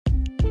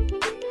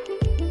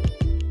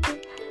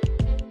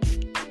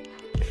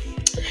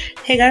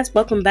Hey guys,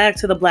 welcome back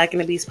to the Black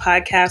and the Beast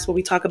podcast, where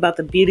we talk about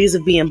the beauties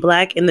of being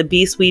black and the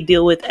beasts we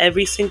deal with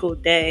every single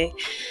day.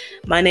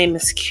 My name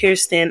is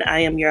Kirsten. I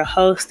am your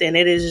host, and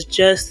it is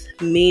just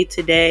me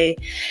today.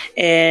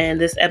 And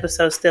this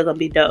episode's still gonna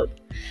be dope.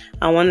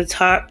 I want to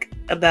talk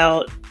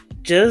about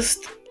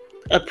just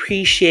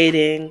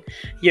appreciating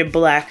your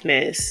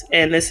blackness,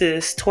 and this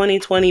is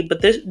 2020,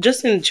 but this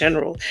just in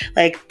general,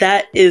 like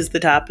that is the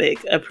topic: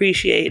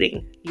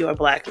 appreciating your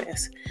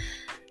blackness.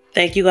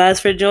 Thank you guys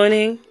for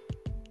joining,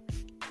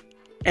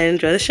 and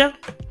enjoy the show.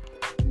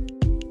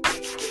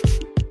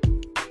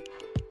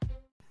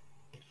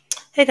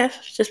 Hey guys,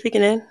 just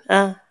speaking in.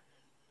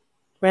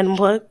 Random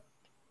plug.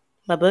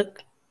 My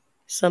book,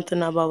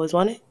 Something I've Always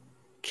Wanted.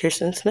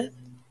 Kirsten Smith.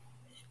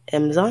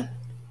 Amazon.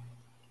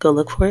 Go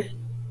look for it.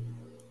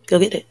 Go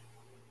get it.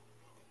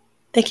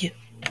 Thank you.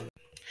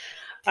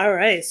 All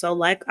right, so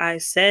like I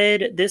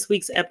said, this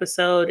week's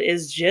episode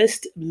is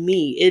just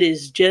me. It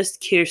is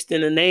just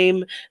Kirsten, a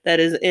name that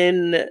is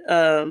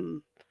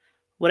in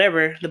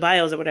whatever, the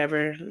bios or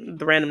whatever,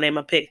 the random name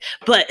I picked.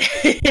 But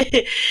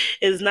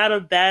it's not a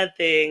bad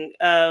thing.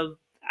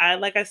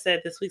 Like I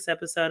said, this week's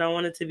episode, I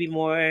want it to be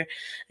more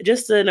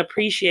just an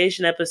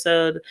appreciation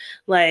episode.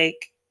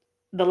 Like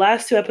the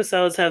last two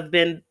episodes have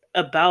been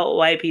about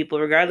white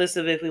people, regardless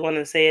of if we want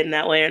to say it in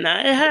that way or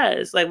not. It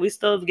has. Like, we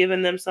still have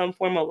given them some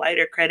form of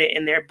lighter credit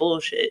in their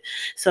bullshit.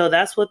 So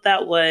that's what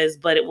that was,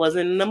 but it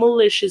wasn't in a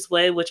malicious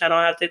way, which I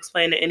don't have to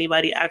explain to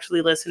anybody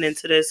actually listening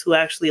to this who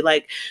actually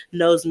like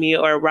knows me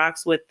or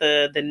rocks with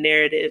the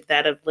narrative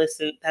that has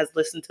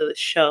listened to the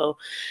show.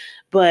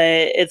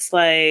 But it's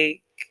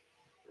like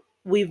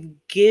we've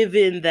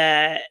given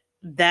that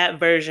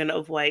version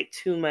of white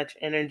too much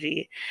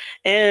energy,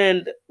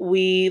 and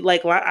we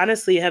like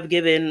honestly have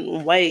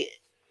given white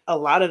a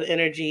lot of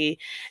energy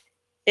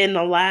in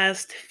the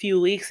last few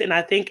weeks. And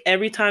I think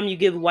every time you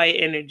give white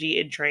energy,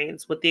 it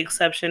drains, with the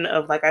exception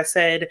of, like I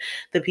said,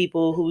 the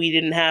people who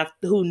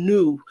who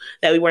knew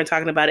that we weren't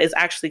talking about it. It's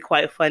actually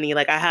quite funny.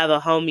 Like, I have a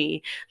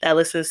homie that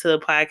listens to the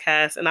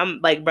podcast, and I'm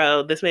like,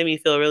 bro, this made me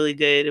feel really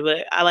good.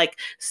 But I like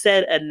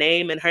said a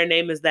name, and her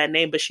name is that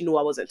name, but she knew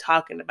I wasn't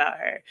talking about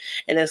her.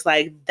 And it's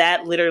like,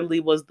 that literally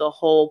was the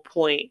whole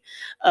point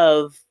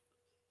of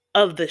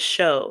the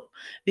show,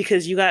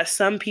 because you got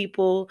some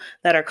people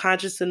that are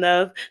conscious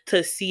enough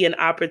to see an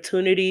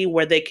opportunity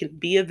where they can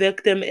be a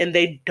victim and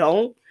they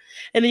don't.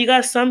 And then you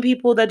got some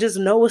people that just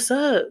know what's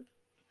up.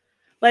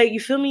 Like, you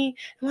feel me?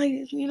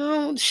 Like,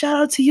 shout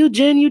out to you,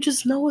 Jen. You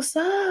just know what's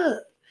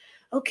up.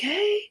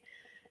 Okay.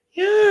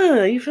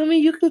 Yeah, you feel me?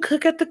 You can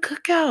cook at the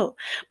cookout.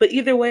 But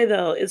either way,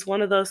 though, it's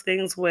one of those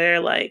things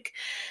where, like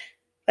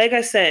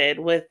I said,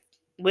 with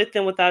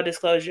and without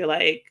disclosure,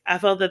 like, I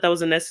felt that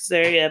was a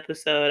necessary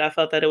episode. I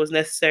felt that it was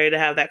necessary to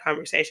have that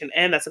conversation,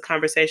 and that's a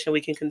conversation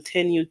we can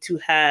continue to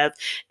have.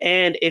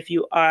 And if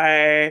you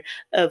are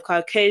of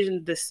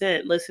Caucasian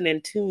descent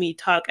listening to me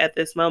talk at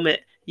this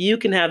moment, you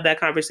can have that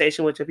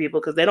conversation with your people,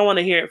 because they don't want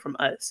to hear it from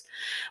us.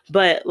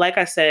 But like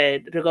I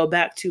said, to go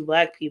back to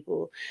black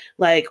people,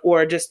 like,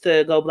 or just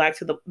to go back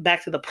to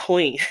the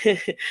point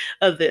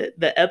of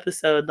the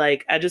episode,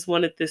 like, I just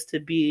wanted this to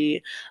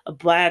be a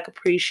black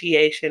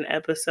appreciation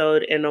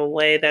episode in a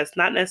way that's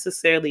not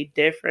necessarily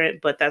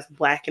different, but that's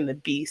Black and the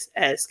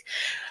Beast-esque.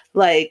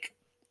 Like,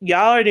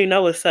 y'all already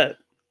know what's up.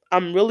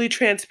 I'm really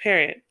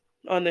transparent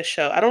on this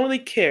show. I don't really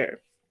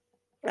care.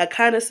 I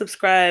kind of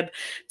subscribe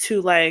to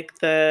like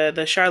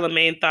the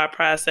Charlemagne thought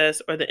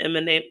process, or the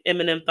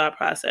Eminem thought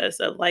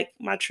process of, like,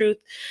 my truth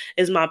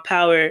is my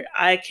power.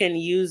 I can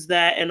use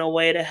that in a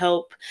way to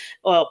help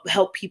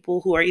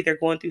people who are either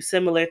going through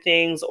similar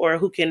things, or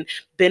who can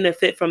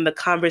benefit from the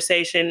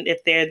conversation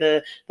if they're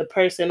the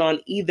person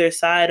on either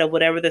side of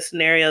whatever the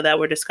scenario that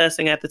we're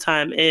discussing at the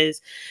time is.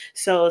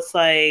 So it's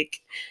like,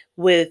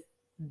 with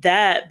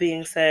that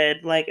being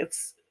said, like,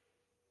 it's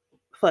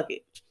fuck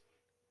it.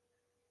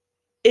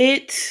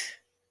 It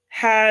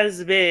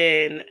has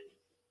been,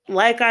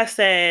 like I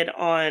said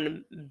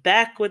on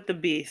Back with the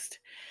Beast,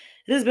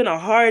 it has been a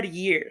hard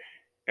year,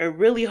 a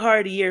really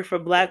hard year for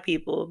Black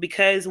people,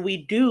 because we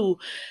do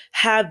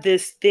have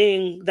this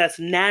thing that's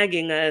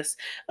nagging us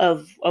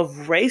of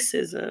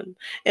racism,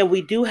 and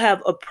we do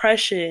have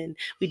oppression,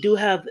 we do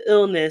have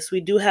illness, we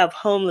do have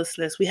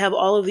homelessness, we have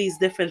all of these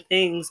different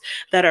things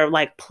that are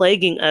like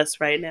plaguing us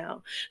right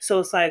now. So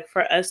it's like,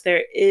 for us,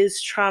 there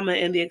is trauma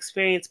in the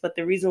experience, but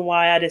the reason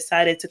why I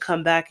decided to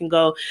come back and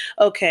go,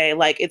 okay,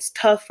 like, it's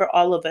tough for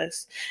all of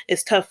us.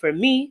 It's tough for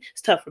me,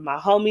 it's tough for my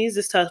homies,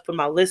 it's tough for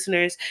my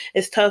listeners,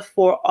 it's tough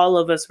for all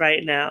of us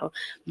right now,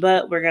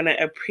 but we're going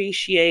to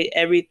appreciate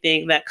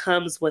everything that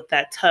comes with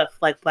that tough,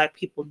 like Black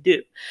people do.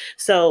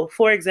 So,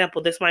 for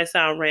example, this might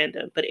sound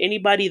random, but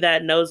anybody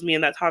that knows me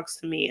and that talks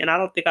to me, and I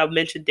don't think I've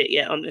mentioned it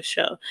yet on this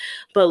show,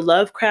 but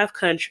Lovecraft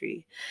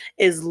Country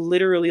is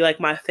literally like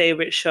my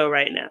favorite show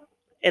right now.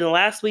 In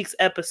last week's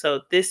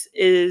episode, this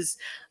is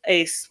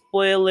a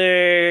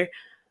spoiler.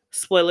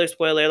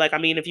 Like, I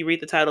mean, if you read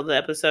the title of the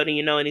episode and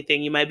you know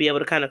anything, you might be able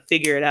to kind of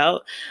figure it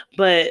out.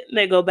 But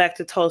they go back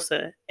to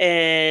Tulsa,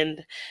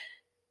 and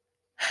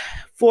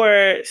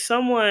For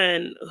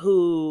someone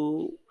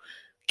who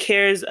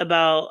cares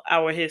about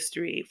our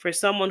history, for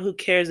someone who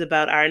cares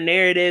about our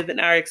narrative and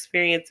our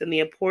experience and the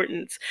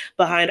importance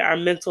behind our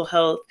mental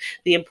health,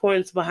 the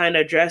importance behind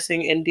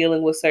addressing and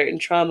dealing with certain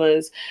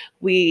traumas,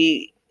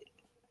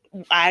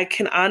 I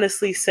can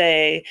honestly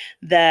say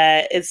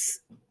that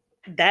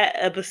that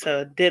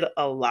episode did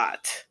a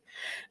lot,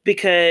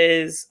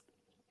 because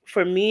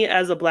for me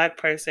as a Black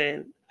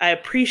person, I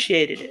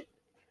appreciated it.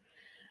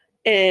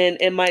 And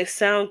it might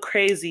sound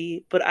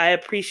crazy, but I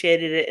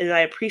appreciated it, and I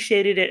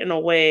appreciated it in a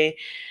way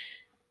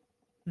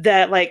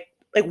that like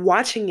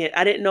watching it,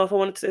 I didn't know if I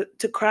wanted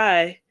to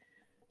cry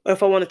or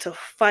if I wanted to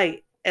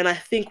fight. And I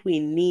think we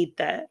need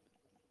that.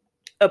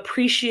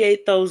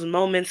 Appreciate those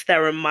moments that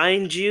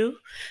remind you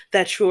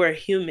that you are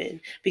human,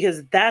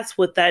 because that's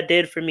what that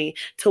did for me.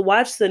 To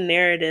watch the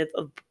narrative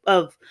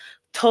of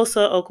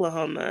Tulsa,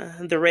 Oklahoma,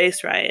 the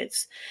race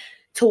riots,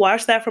 to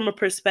watch that from a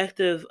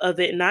perspective of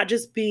it not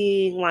just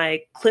being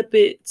like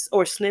clippets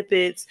or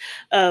snippets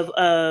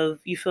of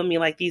you feel me,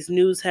 like these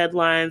news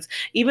headlines,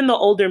 even the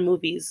older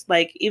movies,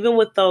 like even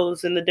with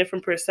those and the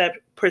different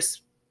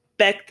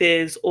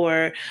perspectives,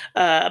 or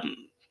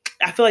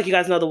I feel like you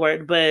guys know the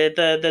word, but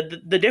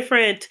the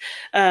different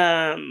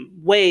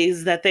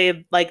ways that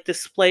they've like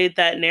displayed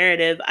that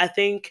narrative. I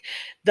think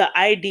the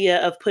idea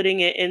of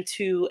putting it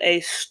into a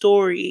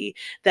story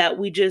that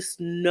we just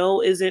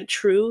know isn't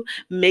true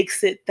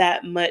makes it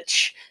that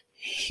much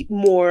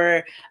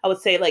more, I would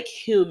say, like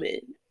human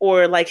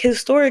or like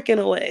historic in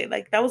a way.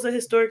 Like that was a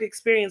historic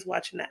experience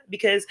watching that,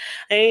 because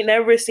I ain't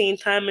never seen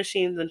time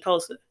machines in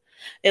Tulsa,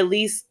 at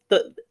least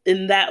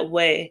in that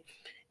way.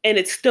 And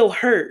it still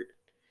hurt.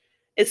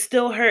 It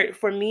still hurt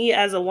for me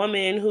as a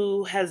woman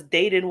who has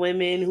dated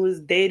women, who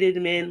has dated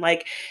men.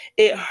 Like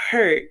it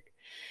hurt.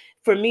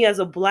 For me as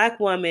a Black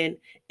woman,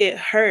 it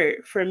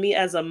hurt. For me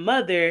as a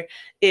mother,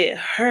 it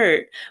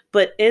hurt.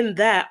 But in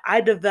that,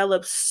 I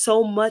developed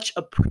so much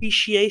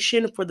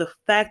appreciation for the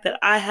fact that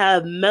I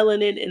have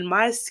melanin in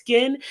my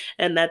skin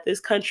and that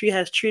this country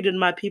has treated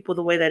my people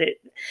the way that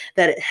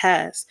it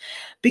has.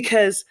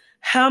 Because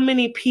how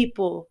many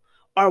people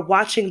are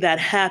watching that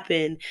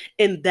happen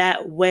in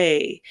that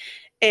way?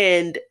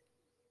 And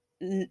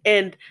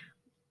and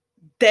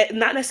that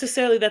not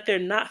necessarily that they're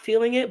not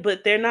feeling it,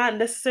 but they're not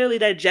necessarily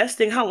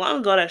digesting how long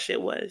ago that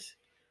shit was.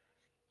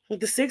 Like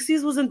the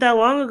 60s wasn't that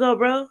long ago,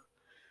 bro.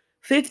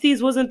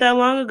 50s wasn't that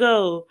long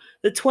ago.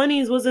 The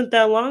 20s wasn't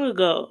that long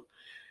ago.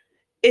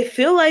 It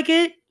feel like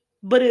it,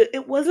 but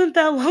it wasn't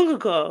that long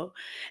ago.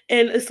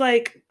 And it's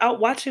like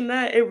out watching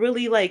that, it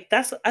really like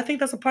I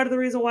think that's a part of the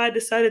reason why I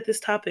decided this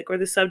topic or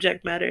this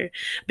subject matter.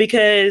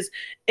 Because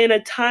in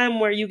a time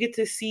where you get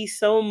to see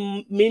so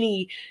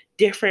many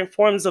different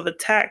forms of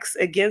attacks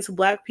against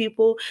Black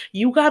people,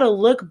 you got to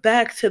look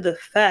back to the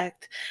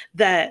fact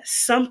that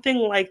something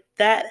like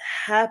that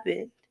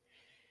happened.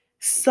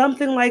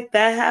 Something like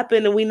that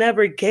happened and we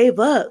never gave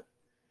up.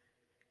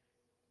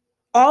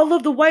 All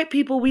of the white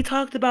people we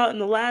talked about in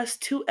the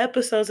last 2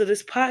 episodes of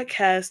this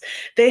podcast,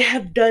 they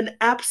have done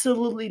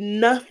absolutely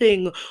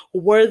nothing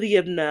worthy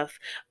enough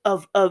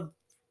of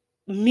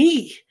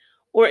me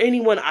or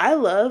anyone I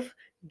love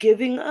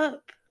giving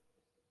up.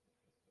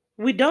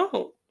 We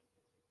don't.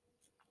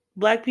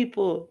 Black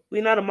people,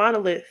 we're not a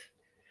monolith.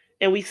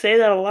 And we say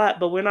that a lot,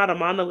 but we're not a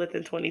monolith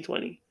in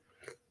 2020.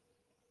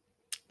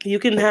 You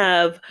can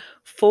have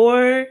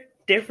 4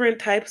 different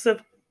types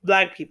of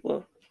Black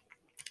people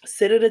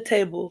sit at a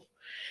table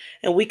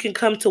and we can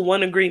come to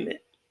one agreement.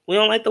 We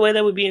don't like the way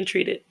that we're being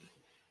treated.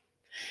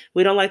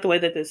 We don't like the way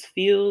that this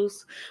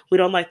feels. We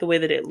don't like the way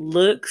that it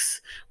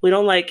looks. We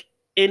don't like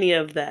any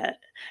of that.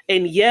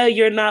 And yeah,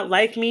 you're not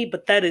like me,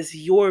 but that is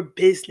your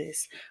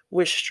business.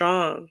 We're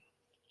strong.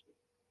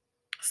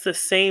 It's the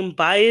same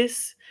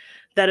bias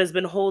that has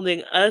been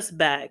holding us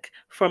back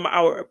from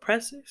our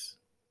oppressors.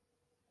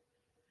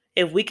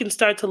 If we can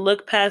start to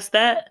look past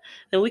that,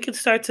 then we can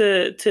start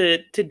to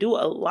do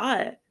a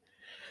lot.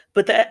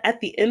 But at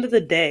the end of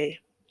the day,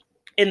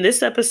 in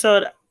this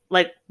episode,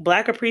 like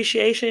Black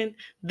appreciation,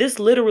 this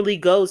literally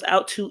goes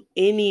out to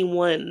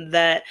anyone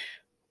that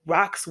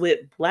rocks with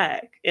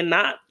Black, and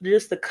not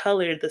just the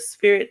color, the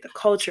spirit, the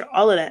culture,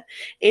 all of that.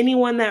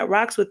 Anyone that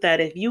rocks with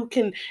that, if you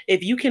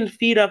can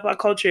feed up our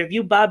culture, if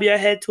you bob your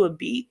head to a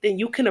beat, then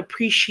you can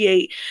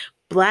appreciate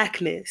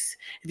Blackness.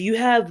 If you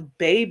have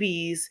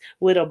babies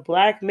with a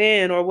Black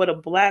man or with a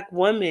Black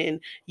woman,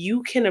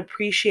 you can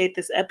appreciate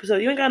this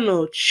episode. You ain't got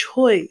no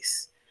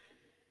choice.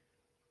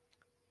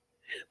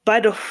 By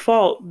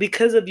default,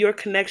 because of your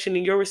connection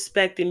and your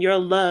respect and your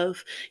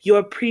love, your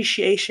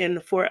appreciation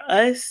for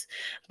us,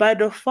 by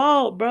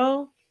default,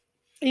 bro,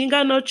 you ain't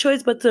got no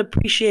choice but to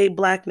appreciate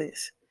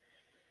Blackness.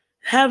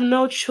 Have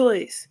no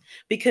choice,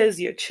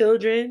 because your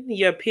children,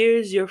 your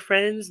peers, your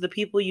friends, the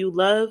people you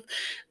love,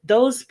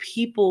 those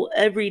people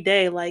every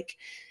day, like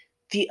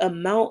the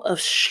amount of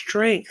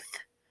strength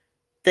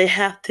they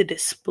have to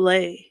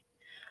display.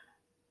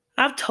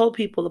 I've told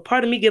people, a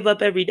part of me give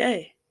up every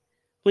day.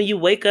 When you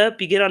wake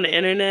up, you get on the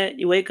internet,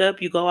 you wake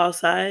up, you go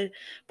outside.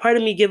 Part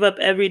of me give up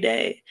every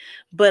day.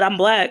 But I'm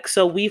Black,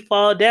 so we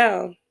fall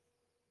down,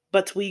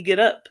 but we get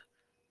up.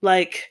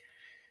 Like,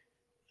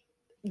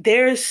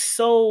 there's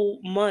so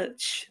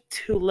much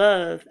to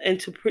love and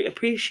to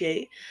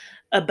appreciate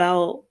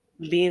about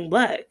being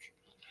Black.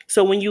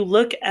 So when you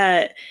look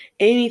at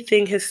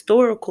anything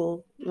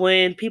historical,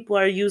 when people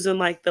are using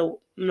like the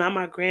not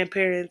my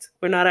grandparents,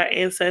 we're not our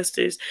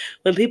ancestors,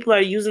 when people are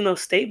using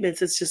those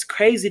statements, it's just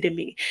crazy to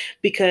me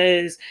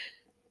because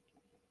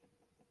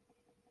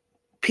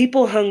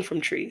people hung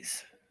from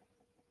trees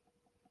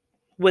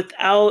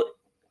without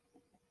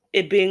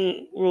it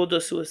being ruled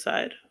a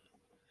suicide.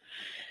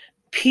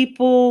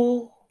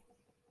 People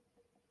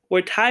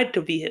were tied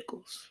to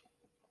vehicles.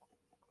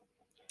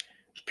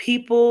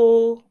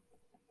 People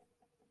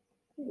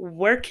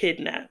were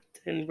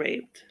kidnapped and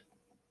raped.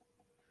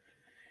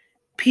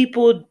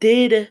 People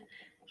did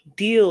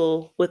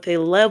deal with a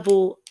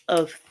level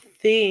of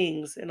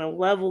things and a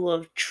level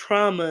of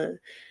trauma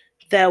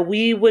that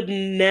we would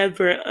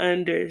never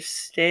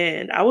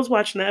understand. I was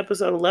watching an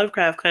episode of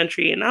Lovecraft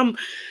Country, and I'm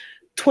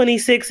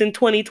 26 in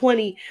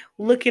 2020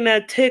 looking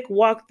at Tick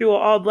walk through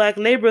an all Black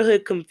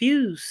neighborhood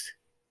confused.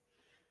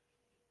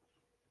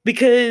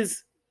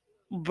 Because,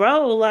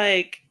 bro,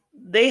 like,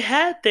 they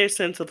had their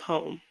sense of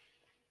home.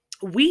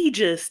 We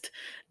just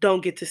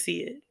don't get to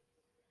see it.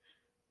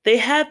 They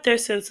had their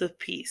sense of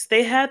peace.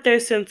 They had their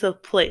sense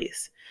of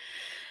place.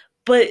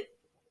 But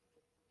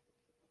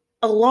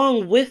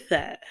along with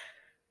that,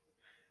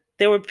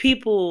 there were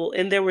people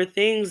and there were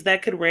things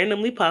that could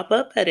randomly pop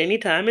up at any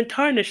time and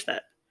tarnish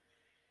that.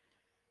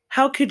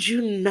 How could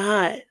you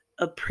not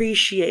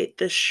appreciate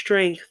the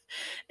strength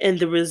and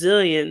the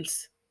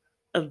resilience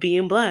of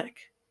being Black?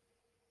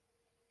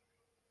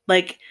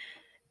 Like,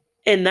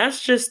 and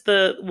that's just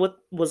what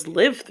was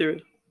lived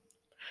through.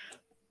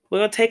 We're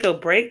gonna take a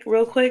break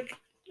real quick,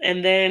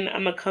 and then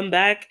I'm gonna come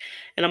back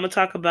and I'm gonna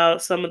talk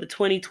about some of the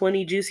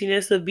 2020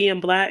 juiciness of being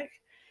Black.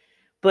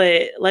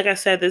 But like I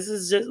said, this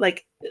is just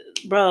like,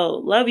 bro,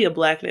 love your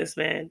Blackness,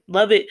 man.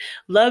 Love it.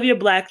 Love your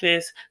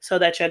Blackness so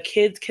that your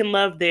kids can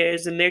love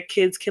theirs and their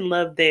kids can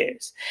love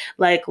theirs.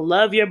 Like,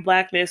 love your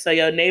Blackness so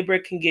your neighbor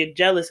can get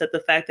jealous at the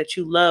fact that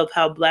you love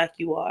how Black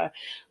you are.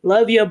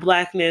 Love your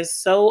Blackness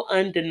so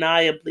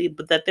undeniably,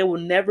 but that there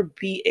will never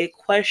be a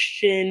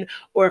question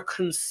or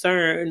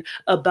concern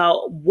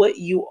about what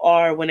you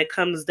are when it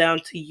comes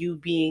down to you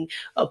being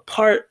a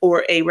part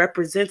or a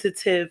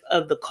representative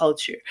of the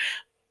culture.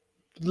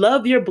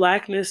 Love your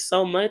Blackness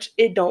so much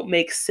it don't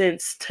make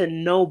sense to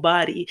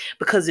nobody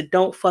because it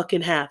don't fucking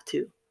have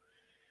to.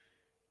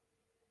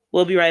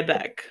 We'll be right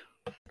back.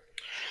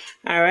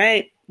 All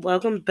right,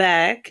 welcome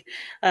back.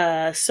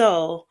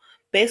 So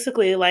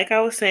basically, like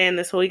I was saying,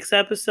 this week's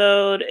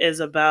episode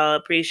is about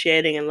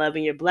appreciating and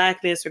loving your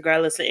Blackness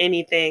regardless of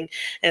anything.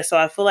 And so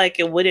I feel like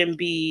it wouldn't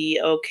be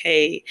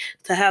okay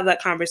to have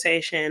that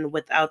conversation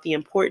without the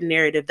important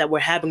narrative that we're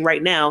having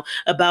right now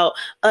about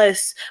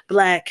us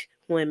Black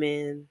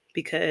women,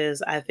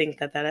 because I think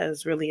that that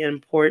is really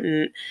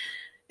important.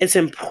 It's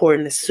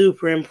important. It's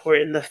super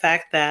important. The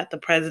fact that the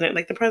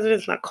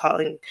president's not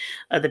calling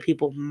other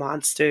people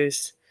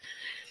monsters.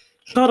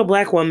 He called a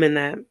Black woman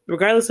that,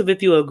 regardless of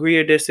if you agree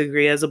or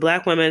disagree. As a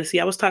Black woman, see,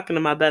 I was talking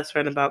to my best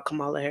friend about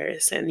Kamala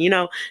Harris, and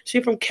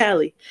she's from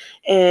Cali,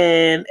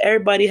 and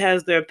everybody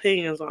has their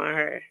opinions on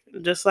her,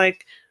 just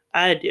like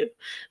I do.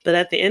 But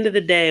at the end of the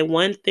day,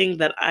 one thing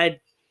that I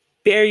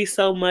very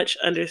so much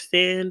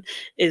understand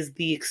is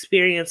the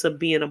experience of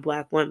being a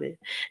Black woman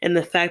and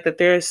the fact that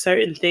there are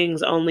certain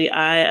things only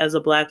I as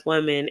a Black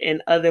woman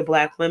and other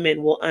Black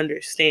women will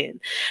understand.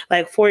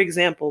 Like, for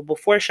example,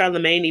 before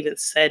Charlemagne even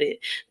said it,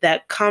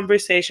 that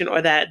conversation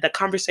or that the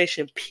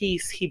conversation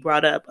piece he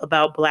brought up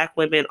about Black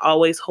women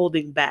always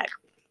holding back.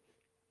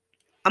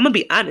 I'm gonna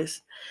be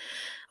honest.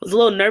 I was a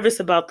little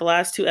nervous about the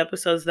last two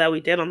episodes that we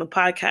did on the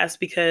podcast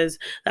because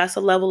that's a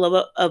level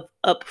of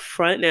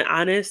upfront and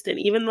honest, and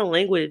even the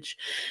language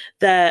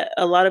that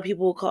a lot of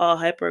people call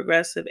hyper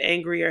aggressive,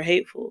 angry, or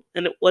hateful.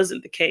 And it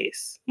wasn't the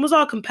case. It was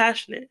all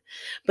compassionate.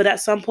 But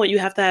at some point, you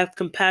have to have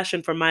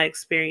compassion for my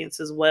experience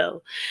as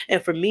well.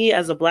 And for me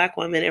as a Black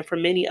woman, and for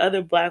many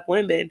other Black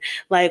women,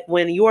 like,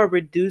 when you are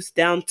reduced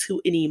down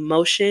to an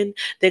emotion,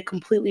 they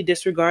completely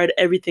disregard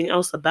everything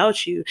else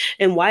about you.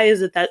 And why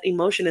is it that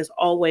emotion is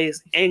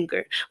always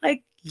anger?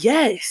 Like,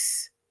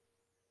 yes.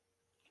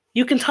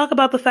 You can talk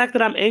about the fact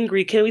that I'm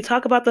angry. Can we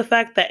talk about the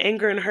fact that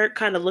anger and hurt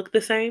kind of look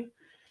the same?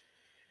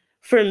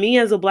 For me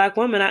as a Black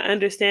woman, I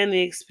understand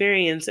the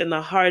experience and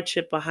the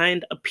hardship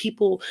behind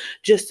people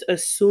just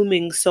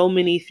assuming so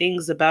many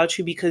things about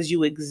you because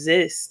you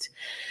exist.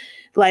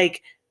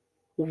 Like,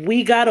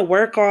 we got to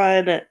work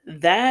on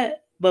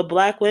that. But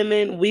Black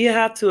women, we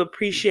have to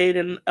appreciate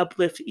and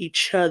uplift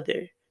each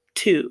other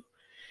too.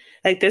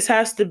 Like, this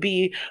has to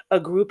be a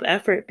group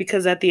effort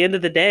because at the end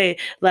of the day,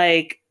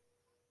 like,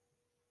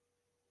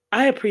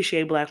 I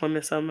appreciate Black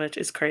women so much.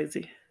 It's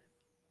crazy.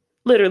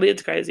 Literally,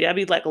 it's crazy. I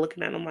be like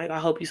looking at them like, I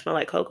hope you smell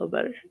like cocoa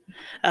butter.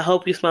 I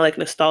hope you smell like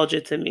nostalgia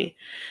to me.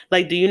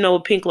 Like, do you know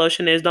what pink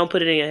lotion is? Don't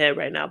put it in your head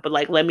right now, but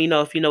like, let me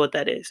know if you know what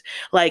that is.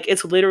 Like,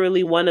 it's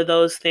literally one of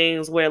those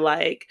things where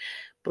like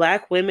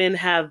Black women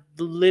have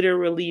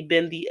literally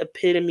been the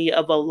epitome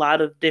of a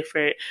lot of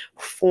different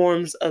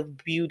forms of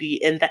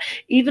beauty, and that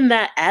even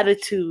that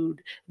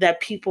attitude that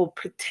people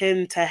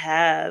pretend to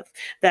have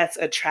that's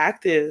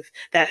attractive,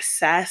 that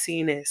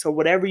sassiness or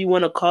whatever you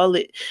want to call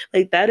it,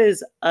 like that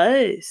is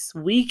us.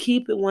 We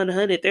keep it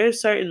 100. There are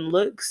certain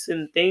looks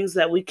and things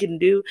that we can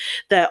do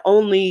that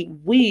only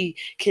we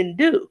can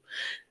do.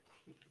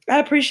 I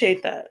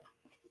appreciate that.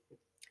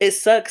 It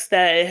sucks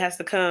that it has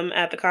to come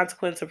at the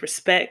consequence of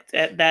respect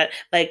at that,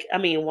 like, I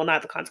mean, well,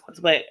 not the consequence,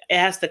 but it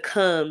has to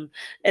come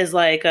as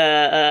like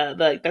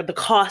the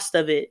cost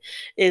of it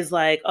is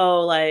like,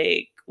 oh,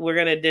 like we're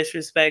gonna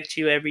disrespect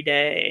you every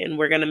day and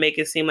we're gonna make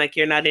it seem like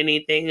you're not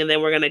anything, and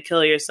then we're gonna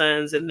kill your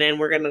sons, and then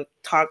we're gonna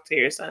talk to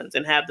your sons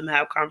and have them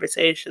have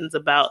conversations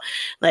about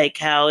like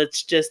how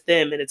it's just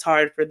them and it's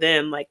hard for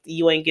them, like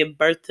you ain't give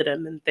birth to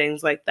them and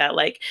things like that.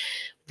 Like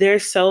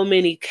there's so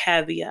many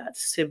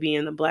caveats to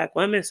being a Black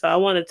woman. So I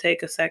want to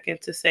take a second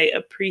to say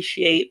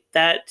appreciate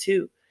that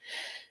too.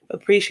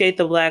 Appreciate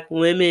the Black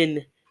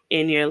women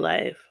in your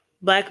life.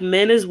 Black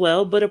men as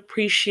well, but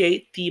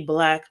appreciate the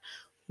Black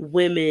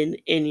women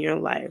in your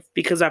life.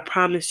 Because I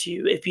promise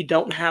you, if you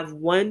don't have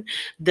one,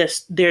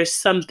 there's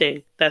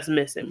something that's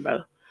missing,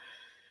 bro.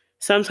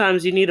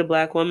 Sometimes you need a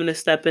Black woman to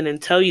step in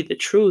and tell you the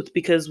truth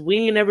because we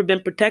ain't never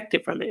been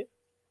protected from it.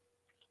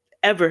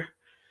 Ever.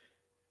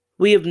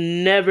 We have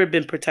never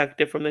been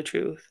protected from the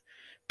truth.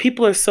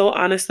 People are so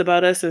honest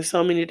about us in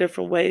so many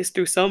different ways,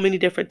 through so many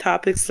different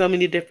topics, so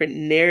many different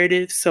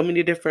narratives, so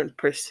many different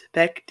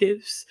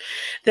perspectives,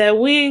 that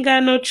we ain't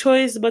got no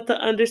choice but to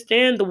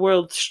understand the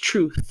world's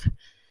truth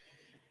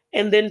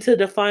and then to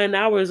define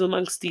ours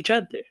amongst each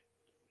other.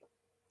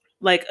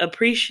 Like,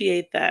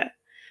 appreciate that.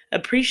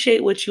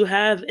 Appreciate what you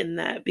have in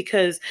that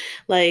because,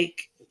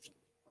 like,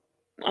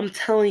 I'm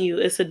telling you,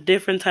 it's a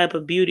different type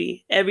of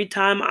beauty. Every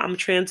time I'm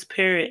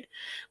transparent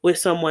with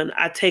someone,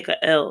 I take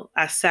a L.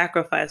 I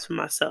sacrifice for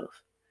myself.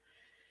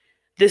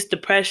 This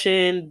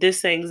depression,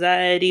 this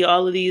anxiety,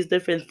 all of these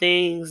different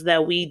things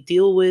that we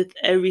deal with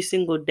every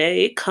single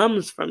day, it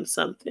comes from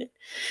something.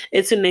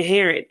 It's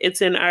inherent.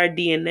 It's in our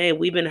DNA.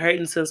 We've been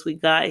hurting since we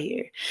got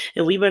here.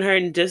 And we've been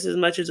hurting just as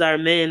much as our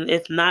men,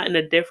 if not in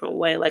a different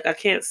way. Like, I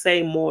can't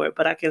say more,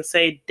 but I can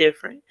say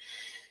different.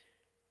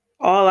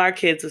 All our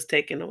kids was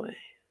taken away.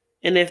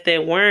 And if they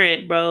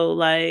weren't, bro,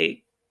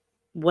 like,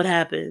 what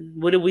happened?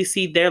 What did we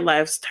see their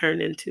lives turn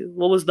into?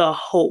 What was the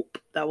hope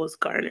that was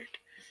garnered?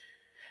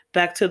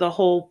 Back to the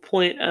whole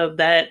point of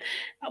that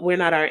we're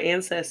not our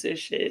ancestors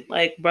shit.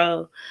 Like,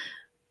 bro,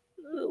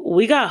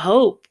 we got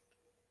hope.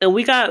 And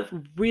we got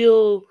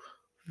real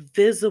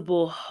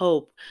visible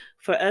hope.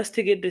 For us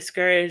to get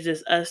discouraged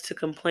is us to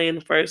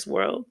complain first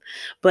world.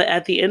 But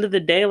at the end of the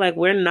day, like,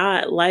 we're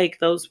not like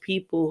those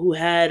people who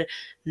had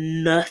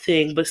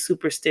nothing but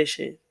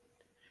superstition.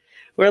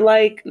 We're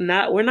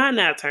not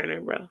Nat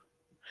Turner, bro.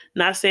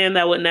 Not saying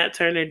that what Nat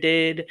Turner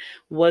did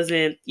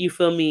wasn't, you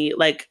feel me,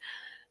 like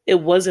it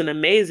wasn't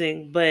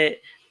amazing, but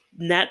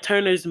Nat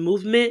Turner's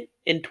movement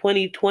in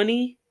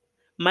 2020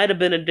 might have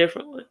been a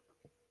different one.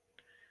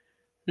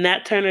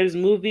 Nat Turner's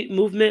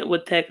movement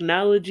with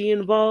technology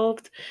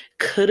involved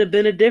could have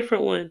been a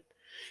different one.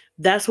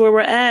 That's where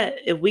we're at.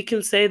 If we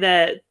can say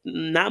that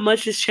not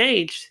much has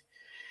changed,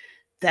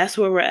 that's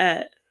where we're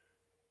at.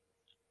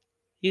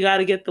 You got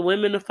to get the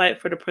women to fight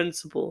for the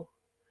principle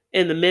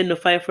and the men to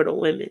fight for the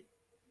women.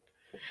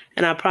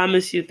 And I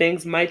promise you,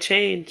 things might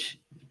change.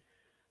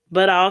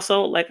 But I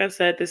also, like I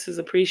said, this is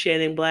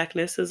appreciating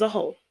Blackness as a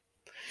whole.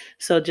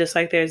 So just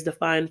like there's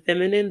divine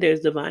feminine,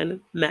 there's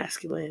divine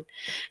masculine.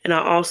 And I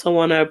also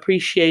want to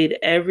appreciate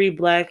every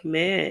Black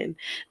man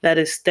that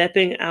is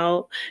stepping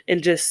out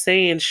and just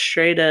saying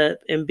straight up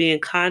and being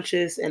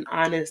conscious and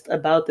honest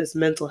about this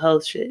mental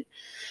health shit,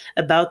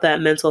 about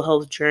that mental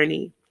health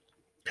journey,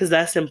 because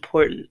that's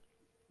important.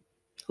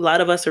 A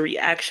lot of us are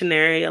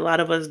reactionary. A lot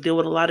of us deal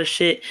with a lot of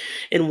shit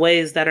in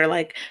ways that are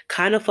like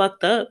kind of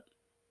fucked up.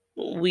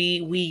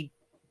 We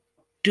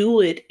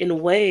do it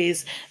in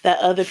ways that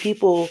other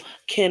people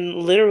can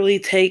literally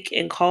take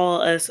and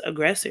call us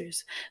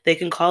aggressors. They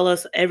can call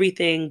us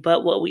everything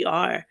but what we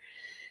are.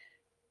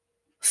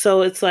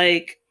 So it's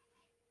like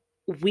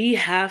we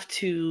have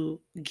to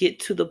get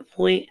to the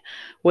point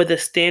where the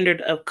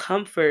standard of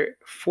comfort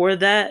for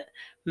that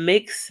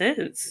makes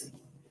sense.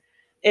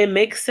 It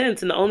makes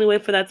sense. And the only way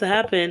for that to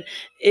happen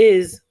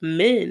is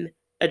men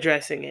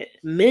addressing it,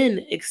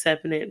 men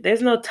accepting it.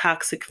 There's no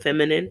toxic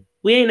feminine.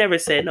 We ain't never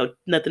said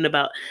nothing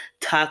about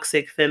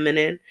toxic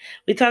feminine.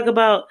 We talk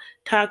about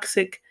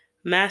toxic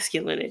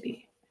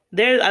masculinity.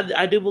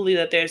 I do believe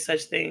that there's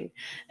such thing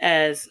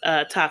as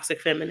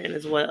toxic feminine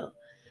as well.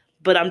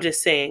 But I'm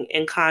just saying,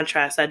 in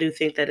contrast, I do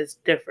think that it's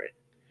different.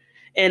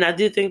 And I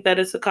do think that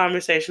it's a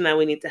conversation that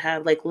we need to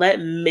have. Like, let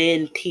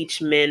men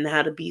teach men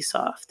how to be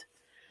soft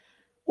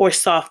or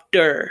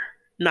softer,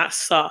 not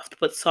soft,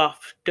 but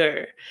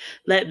softer.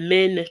 Let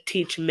men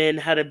teach men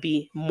how to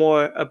be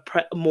more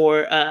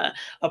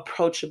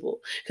approachable.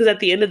 Because at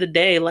the end of the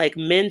day, like,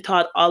 men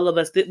taught all of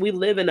us that we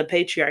live in a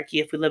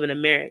patriarchy. If we live in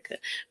America,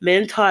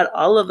 men taught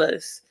all of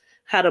us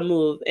how to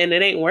move, and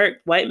it ain't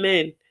worked. White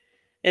men,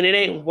 and it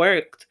ain't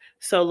worked.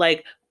 So,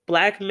 like,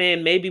 black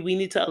men, maybe we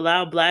need to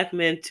allow black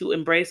men to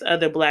embrace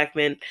other black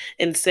men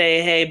and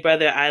say, hey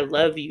brother, I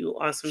love you,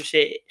 on some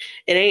shit.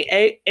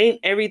 It ain't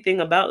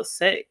everything about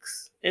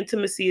sex.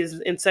 Intimacy is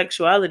and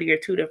sexuality are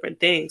two different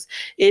things.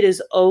 It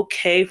is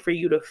okay for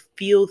you to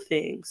feel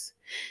things,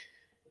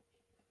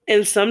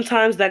 and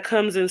sometimes that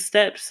comes in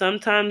steps.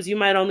 Sometimes you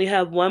might only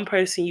have one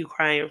person you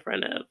cry in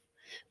front of.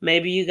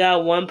 Maybe you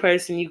got one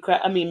person you cry.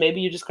 I mean,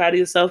 maybe you just cry to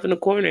yourself in a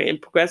corner,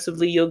 and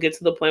progressively you'll get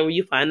to the point where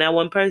you find that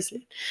one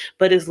person.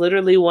 But it's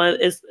literally one.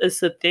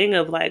 It's a thing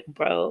of like,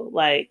 bro,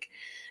 like,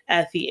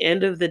 at the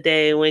end of the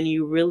day, when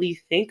you really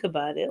think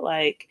about it,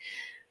 like,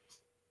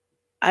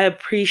 I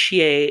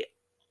appreciate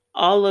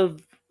all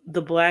of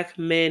the black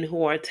men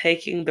who are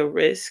taking the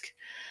risk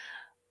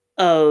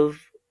of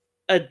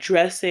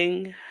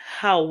addressing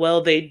how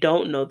well they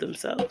don't know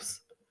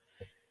themselves,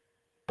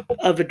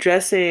 of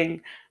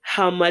addressing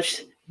how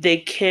much they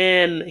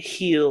can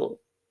heal,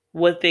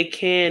 what they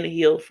can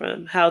heal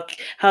from, how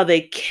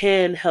they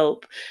can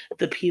help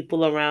the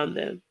people around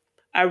them.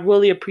 I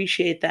really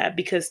appreciate that,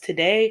 because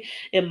today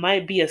it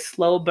might be a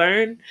slow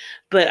burn,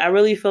 but I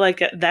really feel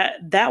like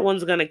that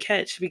one's gonna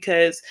catch,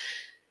 because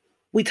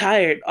we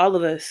tired, all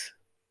of us.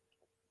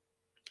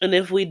 And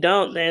if we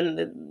don't,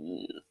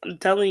 then I'm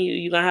telling you,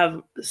 you're gonna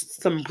have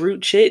some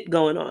brute shit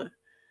going on.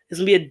 It's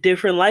gonna be a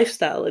different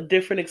lifestyle, a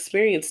different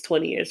experience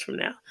 20 years from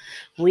now.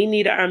 We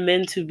need our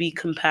men to be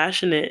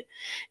compassionate,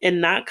 and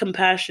not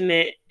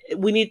compassionate.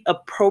 We need an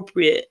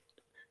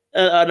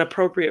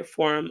appropriate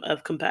form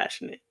of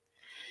compassionate.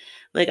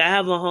 Like, I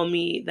have a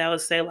homie that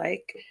would say,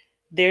 like,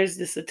 there's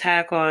this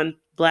attack on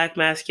black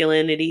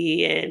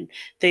masculinity and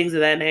things of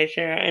that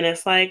nature. And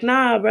it's like,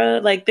 nah, bro,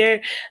 like,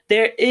 there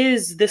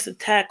is this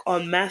attack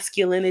on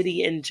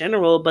masculinity in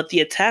general, but the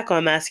attack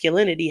on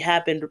masculinity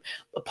happened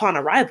upon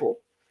arrival.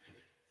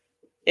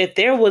 If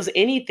there was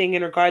anything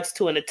in regards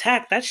to an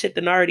attack, that shit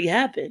done already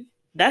happened.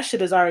 That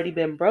shit has already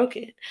been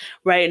broken.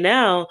 Right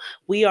now,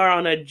 we are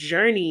on a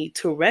journey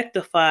to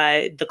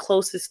rectify the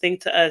closest thing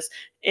to us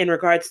in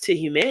regards to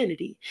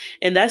humanity.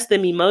 And that's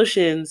them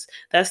emotions,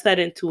 that's that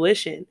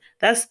intuition,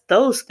 that's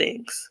those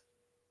things.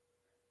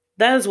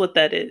 That is what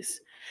that is.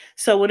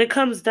 So when it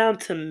comes down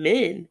to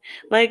men,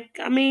 like,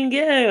 I mean,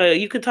 yeah,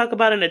 you could talk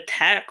about an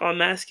attack on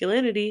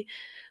masculinity,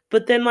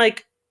 but then,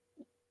 like,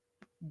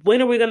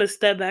 when are we gonna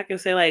step back and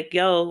say, like,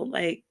 yo,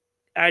 like,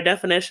 our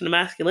definition of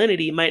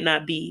masculinity might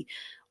not be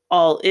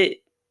all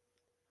it.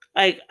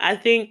 Like, I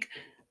think,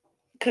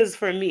 because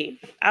for me,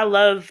 I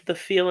love the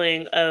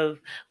feeling of,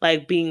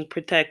 like, being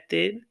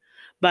protected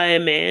by a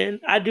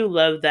man. I do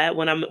love that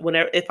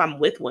whenever if I'm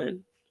with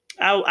one.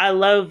 I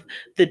love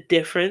the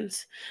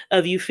difference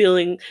of you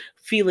feeling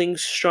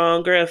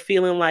stronger, of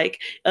feeling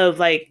like of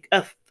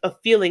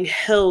feeling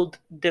held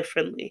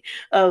differently,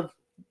 of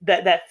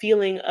that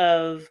feeling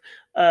of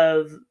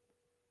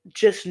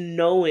just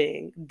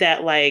knowing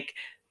that, like,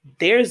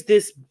 there's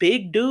this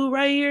big dude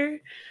right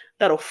here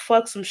that'll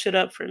fuck some shit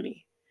up for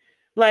me.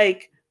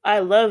 Like, I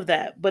love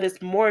that, but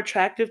it's more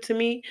attractive to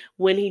me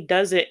when he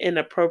does it in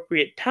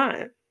appropriate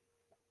time.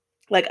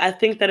 Like, I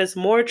think that it's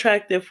more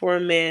attractive for a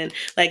man,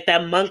 like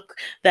that monk,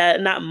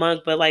 that not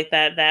monk, but like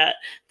that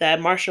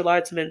martial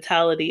arts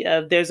mentality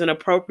of there's an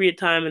appropriate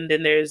time and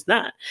then there's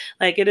not.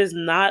 Like, it is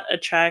not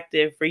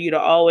attractive for you to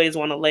always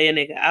want to lay a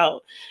nigga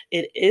out.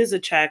 It is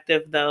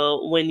attractive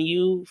though when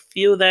you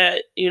feel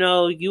that, you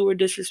were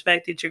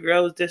disrespected, your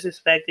girl was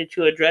disrespected,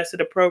 you address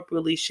it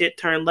appropriately, shit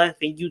turn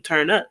left and you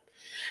turn up.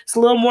 It's a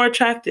little more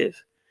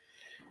attractive.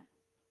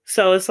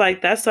 So it's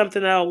like, that's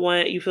something that I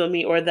want, you feel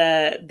me, or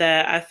that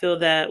I feel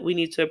that we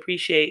need to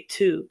appreciate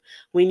too.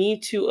 We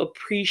need to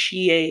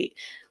appreciate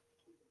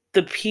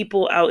the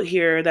people out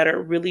here that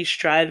are really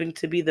striving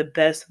to be the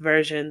best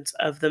versions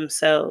of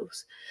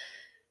themselves.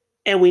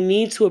 And we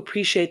need to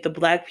appreciate the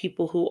Black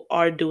people who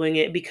are doing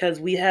it, because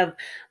we have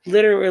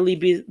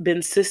literally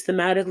been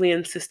systematically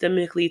and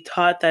systemically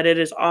taught that it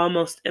is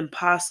almost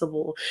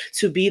impossible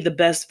to be the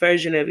best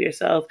version of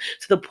yourself,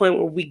 to the point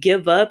where we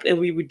give up and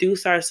we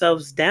reduce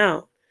ourselves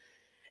down.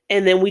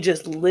 And then we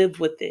just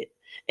live with it.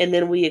 And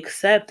then we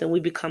accept and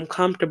we become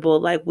comfortable.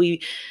 Like,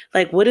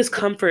 what is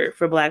comfort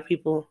for Black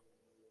people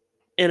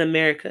in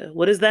America?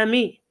 What does that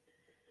mean?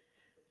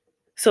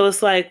 So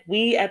it's like,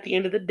 we, at the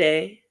end of the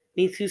day,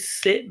 need to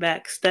sit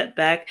back, step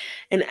back,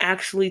 and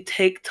actually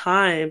take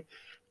time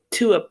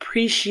to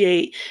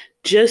appreciate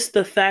just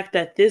the fact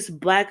that this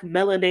Black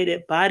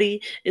melanated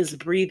body is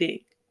breathing.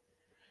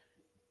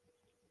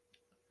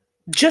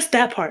 Just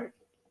that part.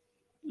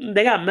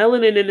 They got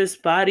melanin in this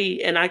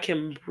body and I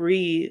can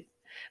breathe.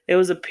 There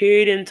was a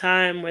period in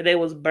time where they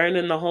was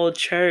burning the whole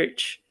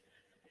church.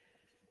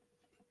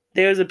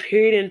 There was a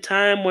period in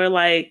time where,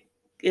 like,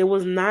 it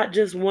was not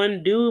just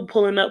one dude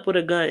pulling up with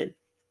a gun.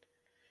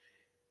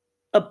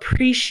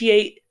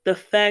 Appreciate The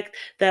fact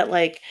that,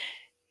 like,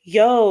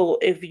 yo,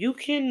 if you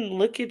can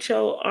look at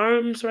your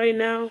arms right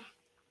now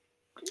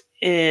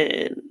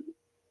and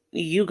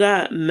you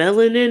got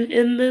melanin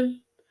in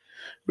them,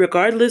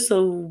 regardless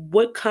of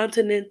what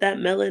continent that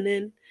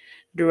melanin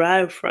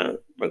derived from,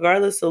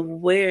 regardless of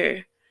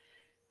where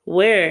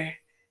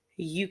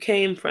you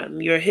came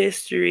from, your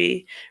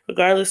history,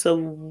 regardless of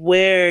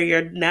where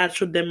your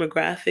natural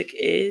demographic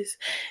is,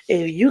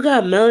 if you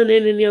got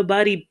melanin in your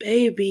body,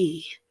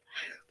 baby,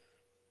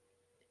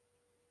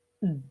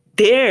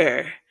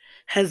 there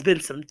has been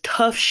some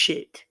tough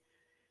shit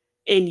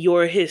in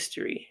your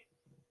history.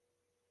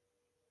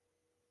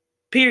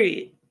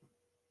 Period.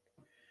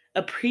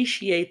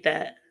 Appreciate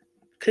that.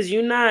 Cause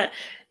you're not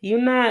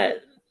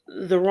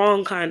the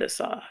wrong kind of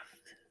soft.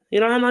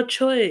 You don't have no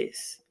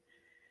choice.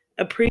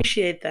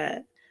 Appreciate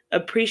that.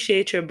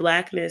 Appreciate your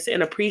blackness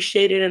and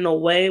appreciate it in a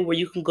way where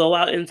you can go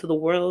out into the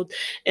world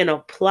and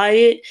apply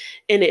it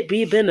and it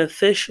be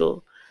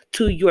beneficial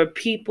to your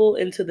people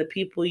and to the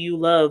people you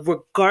love,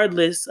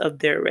 regardless of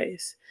their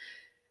race.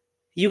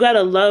 You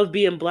gotta love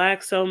being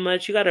black so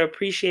much. You gotta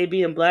appreciate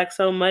being black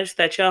so much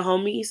that your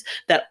homies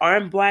that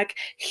aren't black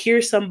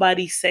hear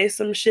somebody say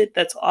some shit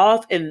that's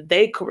off and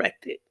they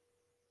correct it.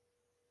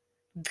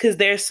 Because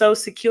they're so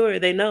secure,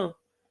 they know.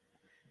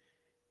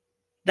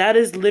 That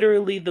is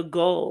literally the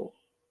goal.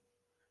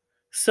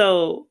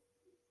 So,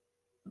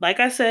 like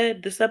I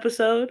said, this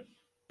episode,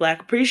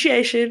 Black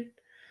Appreciation,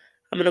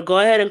 I'm going to go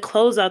ahead and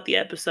close out the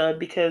episode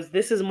because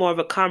this is more of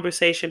a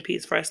conversation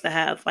piece for us to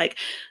have. Like,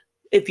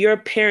 if you're a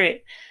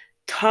parent,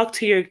 talk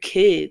to your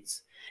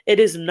kids. It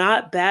is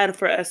not bad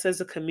for us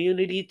as a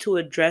community to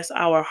address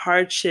our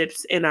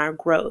hardships and our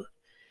growth.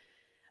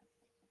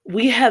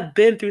 We have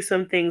been through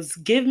some things.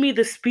 Give me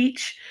the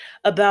speech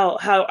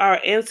about how our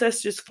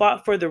ancestors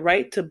fought for the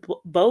right to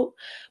vote,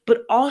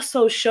 but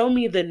also show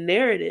me the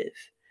narrative.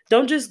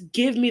 Don't just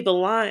give me the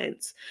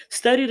lines.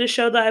 Study to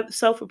show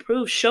thyself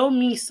approved. Show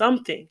me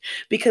something.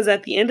 Because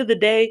at the end of the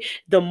day,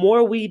 the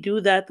more we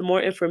do that, the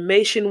more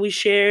information we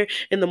share,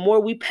 and the more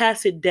we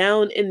pass it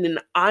down in an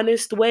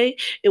honest way,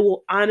 it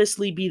will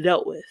honestly be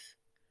dealt with.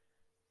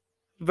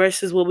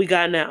 Versus what we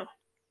got now.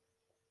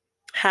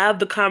 Have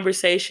the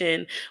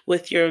conversation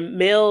with your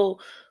male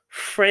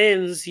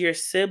friends, your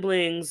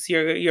siblings,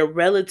 your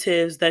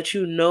relatives that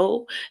you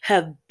know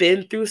have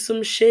been through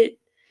some shit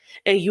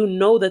and you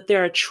know that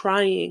they're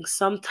trying.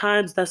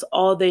 Sometimes that's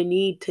all they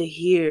need to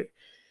hear.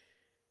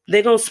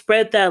 They're going to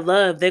spread that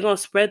love. They're going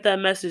to spread that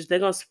message. They're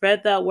going to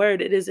spread that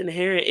word. It is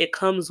inherent. It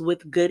comes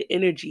with good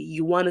energy.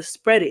 You want to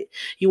spread it.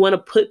 You want to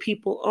put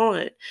people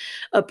on.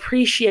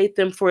 Appreciate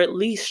them for at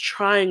least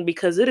trying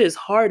because it is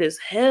hard as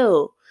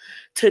hell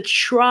to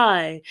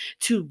try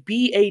to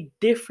be a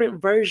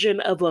different version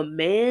of a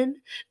man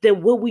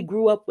than what we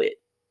grew up with.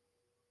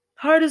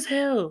 Hard as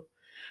hell.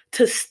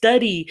 To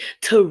study,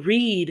 to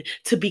read,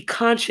 to be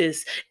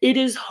conscious. It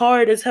is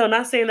hard as hell.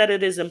 Not saying that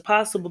it is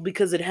impossible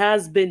because it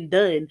has been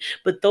done,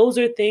 but those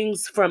are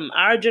things from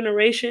our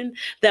generation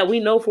that we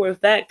know for a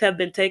fact have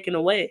been taken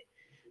away.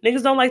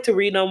 Niggas don't like to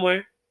read no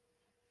more.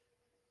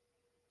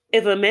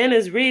 If a man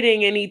is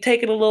reading and he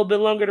taking a little bit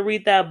longer to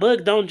read that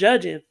book, don't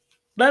judge him.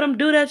 Let him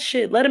do that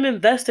shit. Let him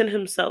invest in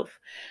himself.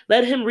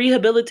 Let him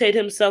rehabilitate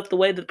himself the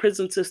way the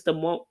prison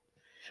system won't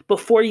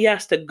before he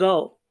has to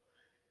go.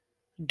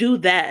 Do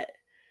that.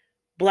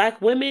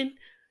 Black women,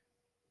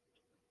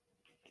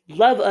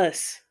 love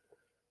us.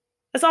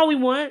 That's all we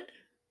want.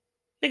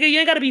 Nigga, you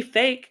ain't gotta be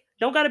fake.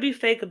 Don't gotta be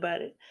fake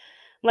about it.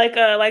 Like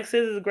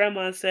Scissor's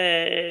grandma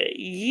said,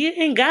 you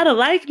ain't gotta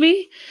like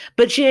me,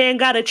 but you ain't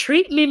gotta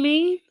treat me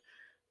mean.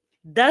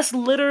 That's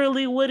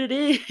literally what it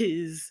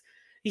is.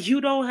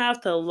 You don't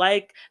have to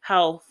like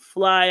how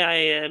fly I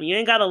am. You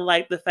ain't gotta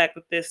like the fact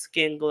that this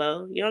skin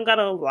glow. You don't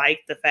gotta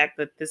like the fact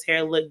that this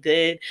hair look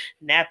good,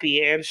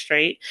 nappy and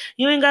straight.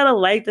 You ain't gotta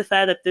like the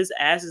fact that this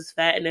ass is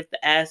fat, and if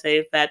the ass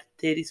ain't fat,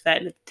 the titty's fat,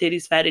 and if the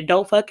titty's fat, it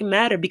don't fucking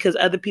matter because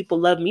other people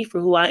love me for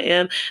who I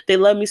am. They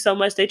love me so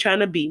much they trying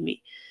to be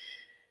me.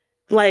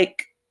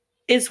 Like,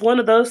 it's one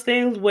of those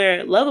things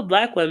where love a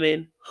black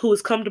woman who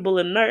is comfortable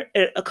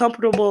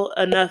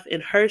enough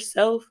in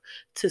herself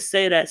to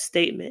say that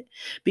statement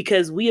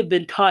because we have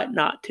been taught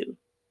not to.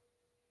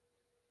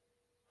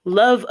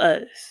 Love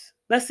us.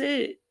 That's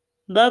it.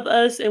 Love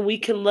us and we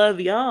can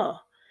love y'all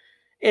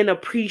and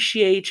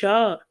appreciate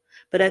y'all.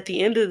 But at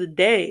the end of the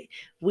day,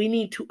 we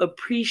need to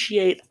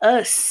appreciate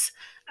us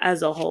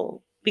as a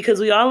whole because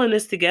we all in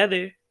this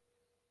together.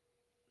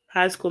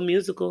 High School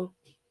Musical.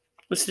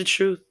 It's the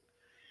truth.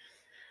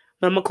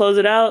 I'm going to close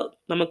it out.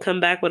 I'm going to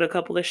come back with a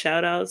couple of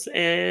shout outs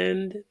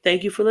and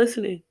thank you for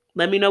listening.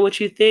 Let me know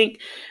what you think.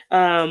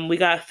 We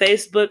got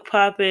Facebook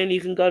popping. You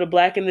can go to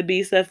Black and the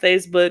Beast at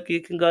Facebook. You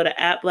can go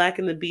to @Black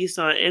and the Beast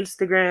on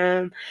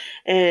Instagram.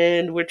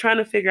 And we're trying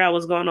to figure out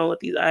what's going on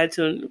with these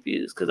iTunes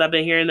reviews because I've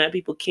been hearing that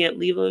people can't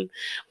leave them.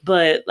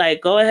 But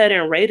like, go ahead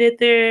and rate it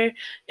there,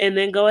 and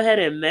then go ahead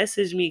and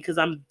message me because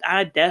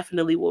I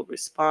definitely will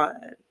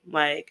respond.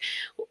 Like,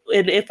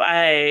 and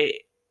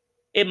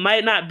it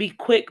might not be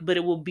quick, but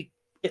it will be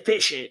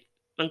efficient.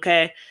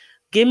 Okay.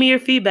 Give me your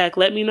feedback.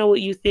 Let me know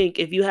what you think.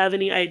 If you have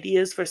any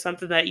ideas for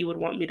something that you would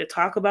want me to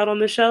talk about on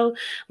the show,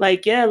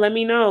 like, yeah, let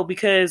me know,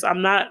 because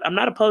I'm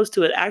not opposed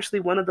to it. Actually,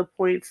 one of the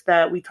points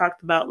that we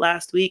talked about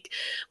last week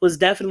was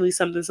definitely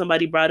something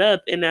somebody brought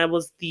up, and that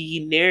was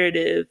the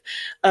narrative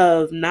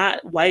of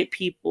not white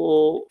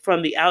people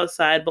from the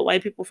outside, but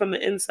white people from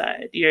the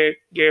inside. Your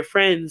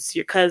friends,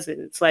 your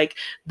cousins, like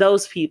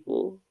those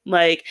people.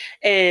 Like,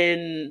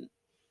 and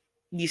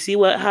you see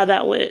how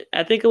that went.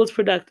 I think it was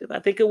productive. I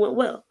think it went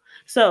well.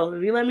 So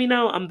if you let me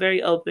know, I'm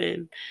very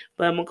open.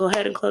 But I'm gonna go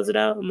ahead and close it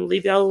out. I'm gonna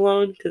leave y'all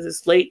alone because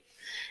it's late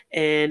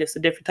and it's a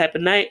different type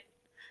of night.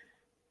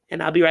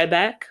 And I'll be right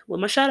back with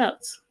my shout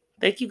outs.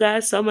 Thank you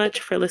guys so much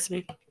for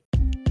listening.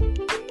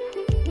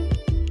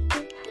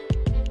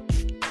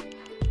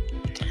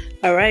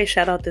 All right,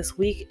 shout out this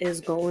week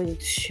is going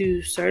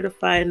to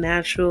Certified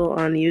Natural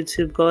on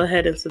YouTube. Go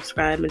ahead and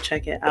subscribe and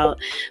check it out.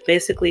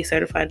 Basically,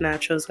 Certified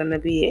Natural is going to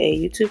be a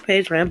YouTube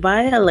page ran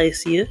by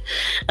Alacia.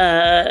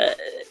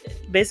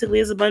 Basically,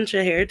 it's a bunch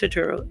of hair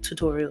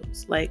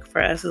tutorials. Like,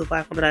 for us as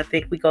Black women, I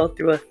think we go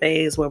through a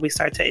phase where we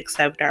start to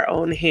accept our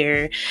own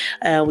hair.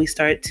 We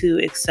start to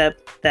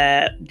accept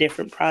that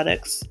different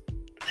products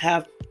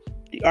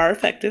are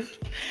effective.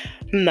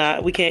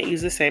 We can't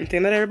use the same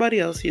thing that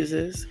everybody else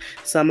uses.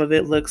 Some of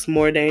it looks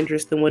more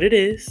dangerous than what it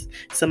is.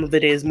 Some of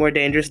it is more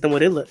dangerous than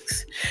what it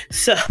looks.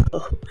 So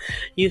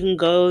you can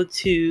go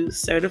to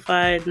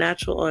Certified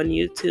Natural on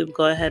YouTube.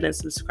 Go ahead and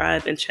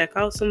subscribe and check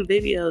out some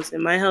videos. It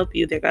might help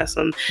you. They got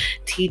some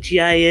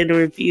TGIN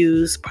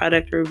reviews,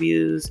 product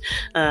reviews,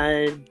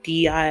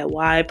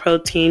 DIY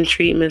protein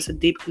treatments, and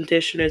deep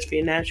conditioners for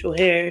your natural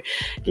hair.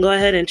 Go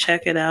ahead and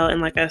check it out.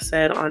 And like I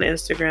said, on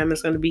Instagram,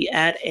 it's going to be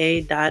at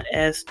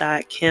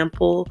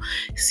a.s.campbell,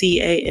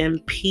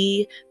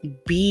 CAMPB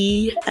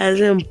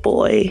as in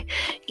boy,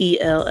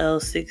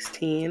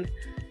 ELL16.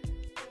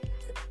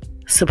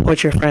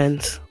 Support your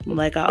friends,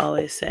 like I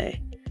always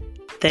say.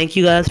 Thank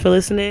you guys for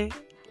listening.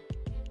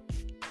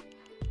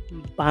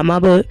 Buy my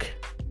book.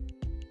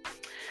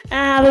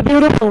 And have a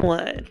beautiful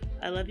one.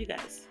 I love you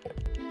guys.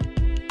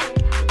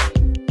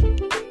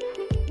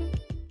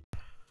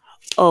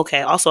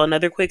 Okay, also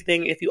another quick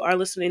thing, if you are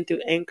listening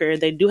through Anchor,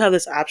 they do have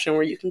this option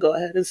where you can go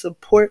ahead and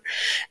support.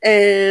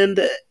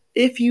 And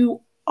if you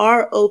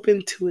are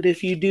open to it,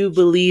 if you do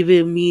believe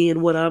in me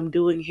and what I'm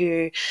doing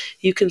here,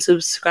 you can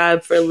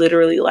subscribe for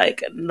literally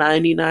like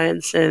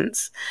 99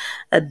 cents,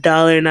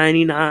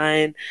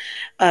 $1.99.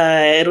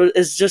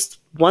 It's just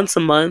once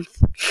a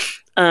month.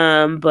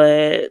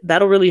 But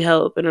that'll really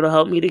help, and it'll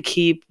help me to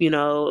keep,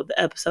 the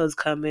episodes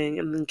coming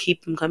and then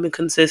keep them coming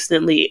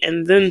consistently,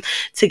 and then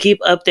to keep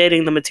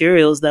updating the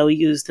materials that we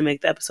use to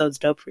make the episodes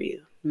dope for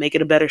you, make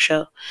it a better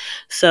show.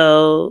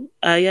 So,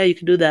 yeah, you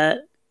can do that.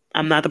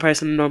 I'm not the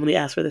person to normally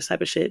ask for this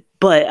type of shit,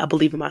 but I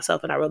believe in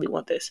myself and I really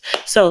want this.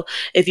 So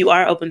if you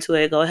are open to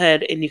it, go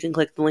ahead and you can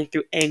click the link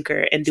through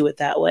Anchor and do it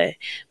that way.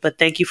 But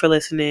thank you for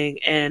listening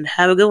and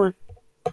have a good one.